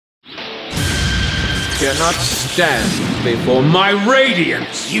cannot stand before my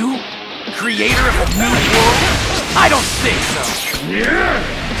radiance! You? Creator of a new world? I don't think so!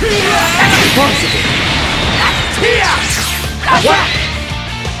 That's impossible!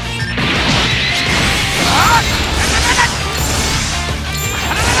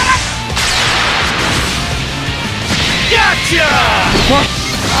 Gotcha!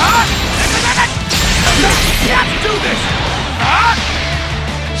 Let's do this!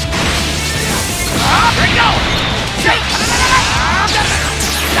 Bring it on!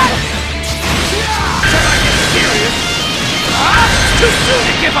 Serious? Too soon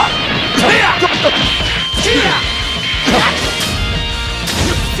to give up!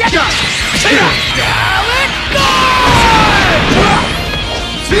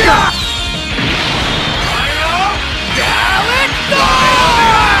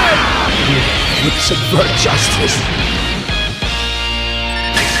 Would subvert justice.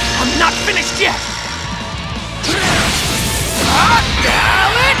 I'm not finished yet!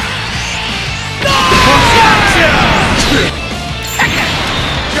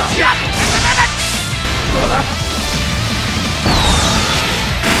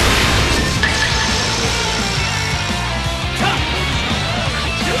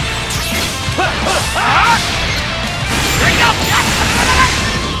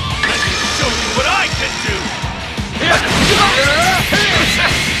 Show you what I can do!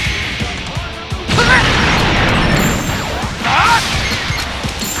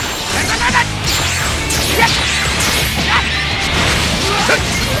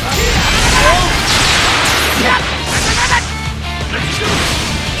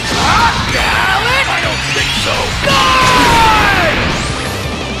 I don't think so!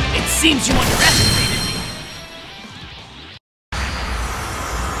 It seems you underestimated me.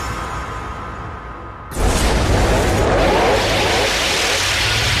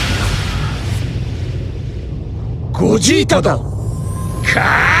 Gogetaだ。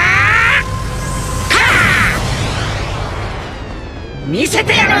見せ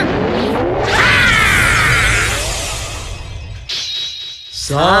てやる。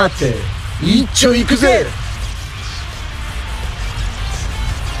さて、一丁行くぜ。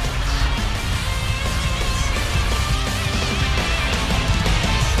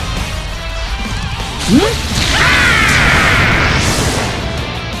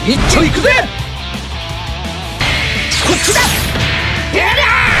一丁行くぜ。こっちだ。やりゃ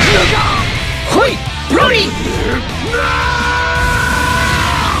ー。来い、ブロリー。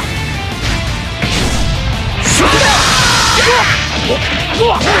そこだ。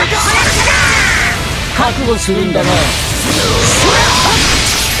覚悟するんだな。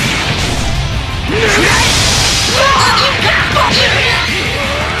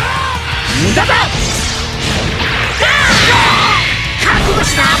無駄だ。覚悟し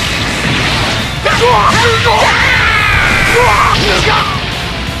な。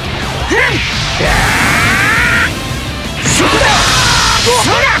そこだ。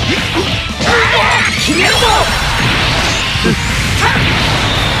そら決めるぞ。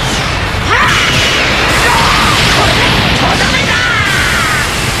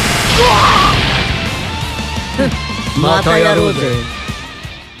またやろうぜ。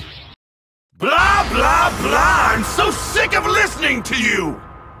 Blah, blah, blah! I'm so sick of listening to you!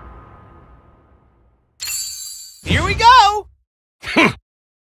 Here we go!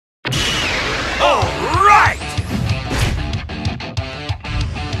 All right!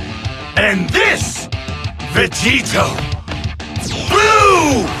 And this, Vegito,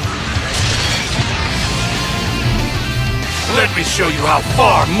 Blue! Let me show you how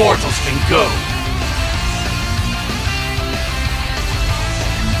far mortals can go.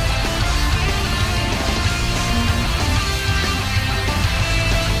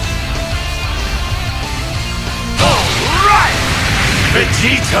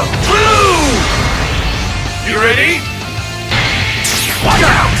 Vegito Blue! You ready? Watch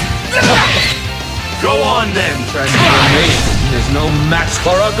out! Go on then, Transformation is no match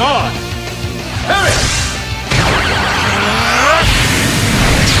for a god! Hurry!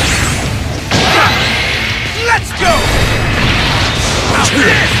 Let's go! Now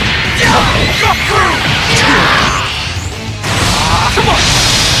this! Go through! Come on!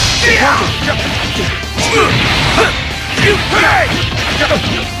 You pay!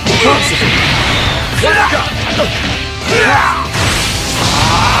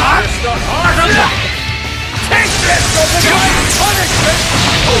 Take this! Punishment!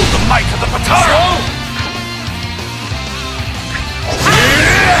 Hold the might of the Pataro!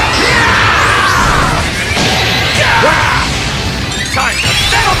 Time to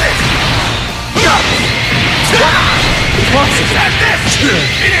settle this! And this!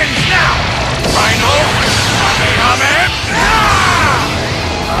 It ends now! Rhino!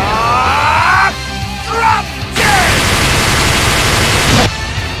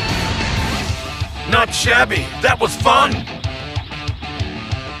 shabby. That was fun.